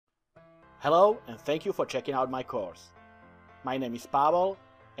Hello and thank you for checking out my course. My name is Pavel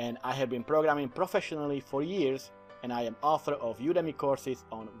and I have been programming professionally for years, and I am author of Udemy courses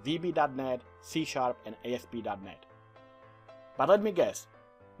on VB.NET, C# and ASP.NET. But let me guess,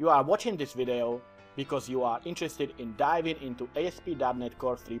 you are watching this video because you are interested in diving into ASP.NET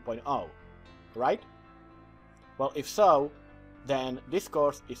Core 3.0, right? Well, if so, then this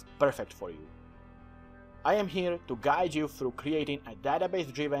course is perfect for you. I am here to guide you through creating a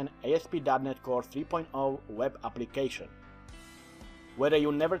database-driven ASP.NET Core 3.0 web application. Whether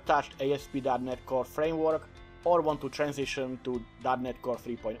you never touched ASP.NET Core framework or want to transition to .NET Core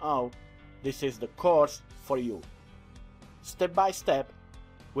 3.0, this is the course for you. Step by step,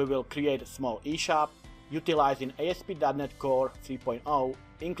 we will create a small eShop utilizing ASP.NET Core 3.0,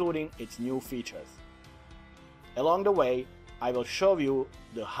 including its new features. Along the way, I will show you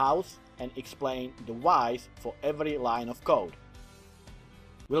the hows and explain the whys for every line of code.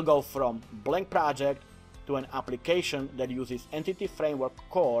 We'll go from blank project to an application that uses Entity Framework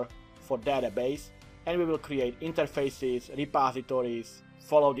Core for database, and we will create interfaces, repositories,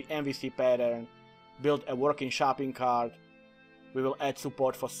 follow the MVC pattern, build a working shopping cart. We will add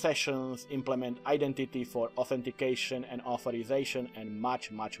support for sessions, implement identity for authentication and authorization, and much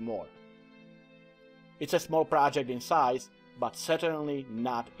more. It's a small project in size, but certainly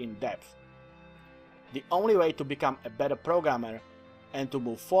not in depth. The only way to become a better programmer and to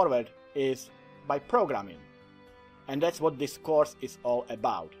move forward is by programming. And that's what this course is all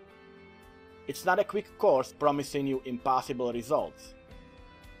about. It's not a quick course promising you impossible results.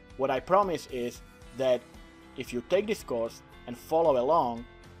 What I promise is that if you take this course and follow along,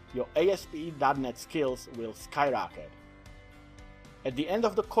 your ASP.NET skills will skyrocket. At the end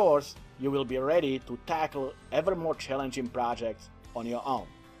of the course, you will be ready to tackle ever more challenging projects on your own.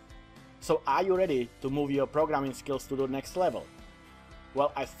 So are you ready to move your programming skills to the next level?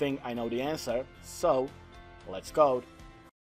 Well, I think I know the answer, so let's code.